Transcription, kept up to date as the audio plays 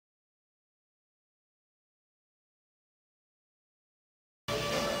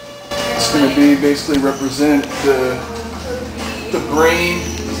just going to be basically represent the brain.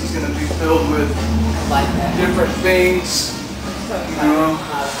 This is going to be filled with different things. You know,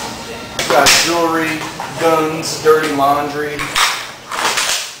 got jewelry, guns, dirty laundry,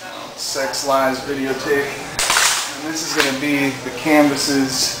 sex lies, videotape. And this is going to be the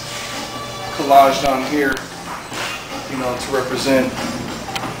canvases collaged on here, you know, to represent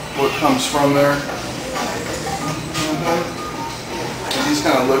what comes from there. And he's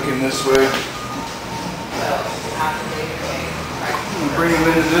kind of looking this way. Bring him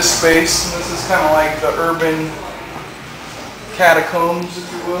into this space. And this is kind of like the urban catacombs,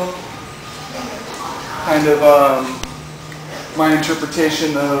 if you will. Kind of my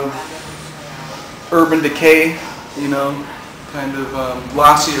interpretation of urban decay, you know, kind of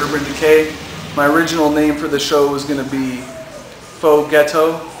glossy urban decay. My original name for the show was going to be Faux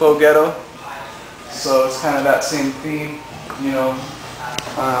Ghetto. So it's kind of that same theme, you know,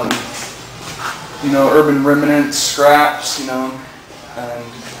 urban remnants, scraps, you know, and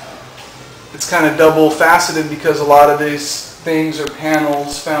it's kind of double faceted because a lot of these things are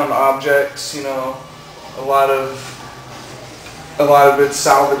panels, found objects, you know, a lot of it's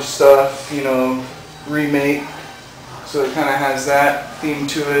salvage stuff, you know, remake. So it kind of has that theme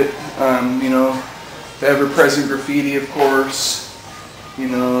to it. You know, the ever-present graffiti, of course. You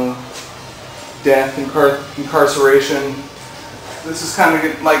know, death, incarceration. This is kind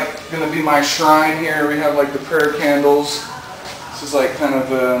of like going to be my shrine here. We have like the prayer candles. This is like kind of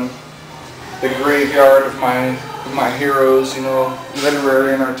the graveyard of my heroes. You know,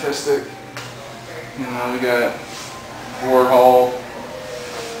 literary and artistic. You know, we got Warhol,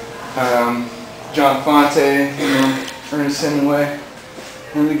 John Fonte, you know, Ernest Hemingway.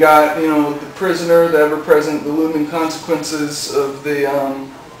 And we got, you know, the prisoner, the ever-present, the looming consequences of the,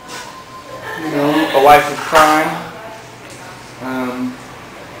 you know, a life of crime.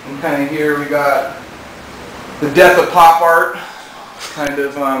 And kind of here we got the death of pop art, kind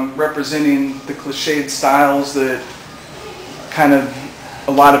of representing the cliched styles that kind of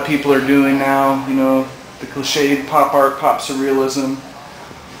a lot of people are doing now, you know, the cliched pop art, pop surrealism.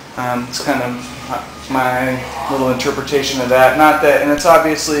 It's kind of my little interpretation of that. Not that, and it's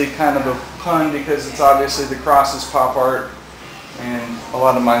obviously kind of a pun because it's obviously the cross is pop art, and a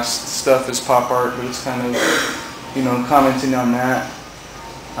lot of my stuff is pop art, but it's kind of, you know, commenting on that.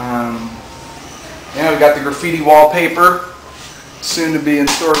 Yeah, we got the graffiti wallpaper, soon to be in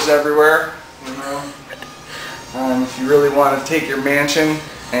stores everywhere. You know, if you really want to take your mansion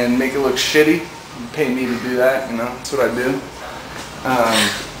and make it look shitty, you pay me to do that. You know, that's what I do.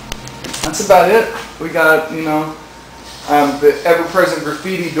 That's about it. We got, you know, the ever-present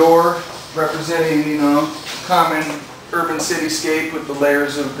graffiti door representing, you know, common urban cityscape with the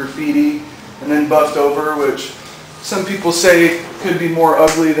layers of graffiti and then buffed over, which some people say could be more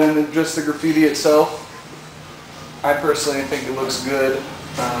ugly than just the graffiti itself. I personally think it looks good.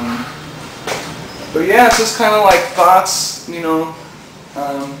 But yeah, it's just kind of like thoughts, you know,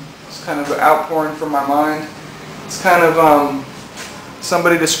 it's kind of an outpouring from my mind. It's kind of,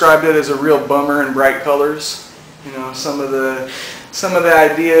 somebody described it as a real bummer in bright colors. You know, some of the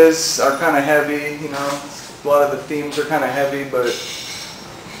ideas are kind of heavy. You know, a lot of the themes are kind of heavy, but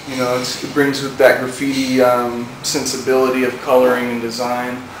you know, it brings with that graffiti sensibility of coloring and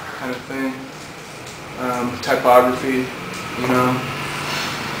design kind of thing. Typography, you know,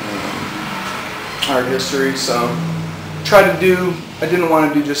 art history. So, I didn't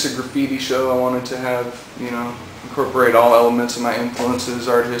want to do just a graffiti show. I wanted to have, you know, incorporate all elements of my influences,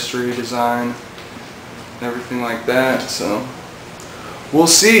 art history, design, and everything like that. So we'll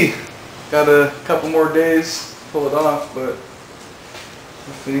see. Got a couple more days to pull it off, but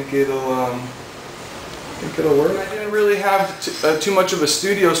I think it'll work. I didn't really have too much of a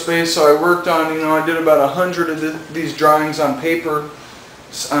studio space, so I worked on, you know, I did about 100 of these drawings on paper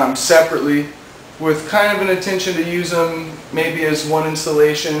separately, with kind of an intention to use them maybe as one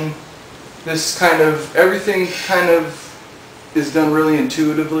installation. This kind of, everything kind of is done really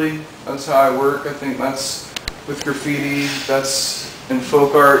intuitively. That's how I work. I think that's with graffiti, that's in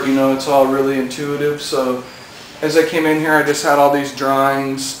folk art, you know, it's all really intuitive. So as I came in here, I just had all these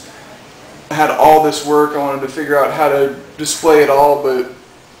drawings. I had all this work. I wanted to figure out how to display it all, but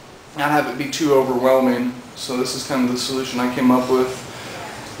not have it be too overwhelming. So this is kind of the solution I came up with,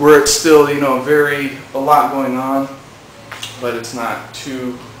 where it's still, you know, a lot going on, but it's not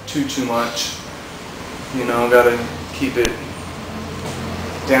too much. You know, gotta keep it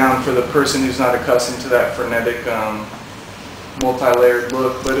down for the person who's not accustomed to that frenetic, multi-layered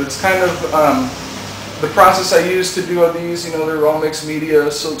look. But it's kind of the process I use to do all these. You know, they're all mixed media,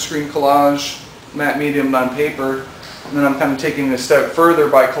 silkscreen collage, matte medium on paper. And then I'm kind of taking it a step further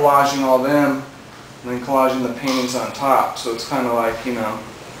by collaging all them and then collaging the paintings on top. So it's kind of like,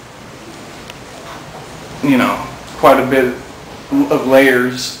 quite a bit of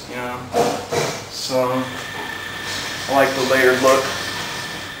layers, So I like the layered look.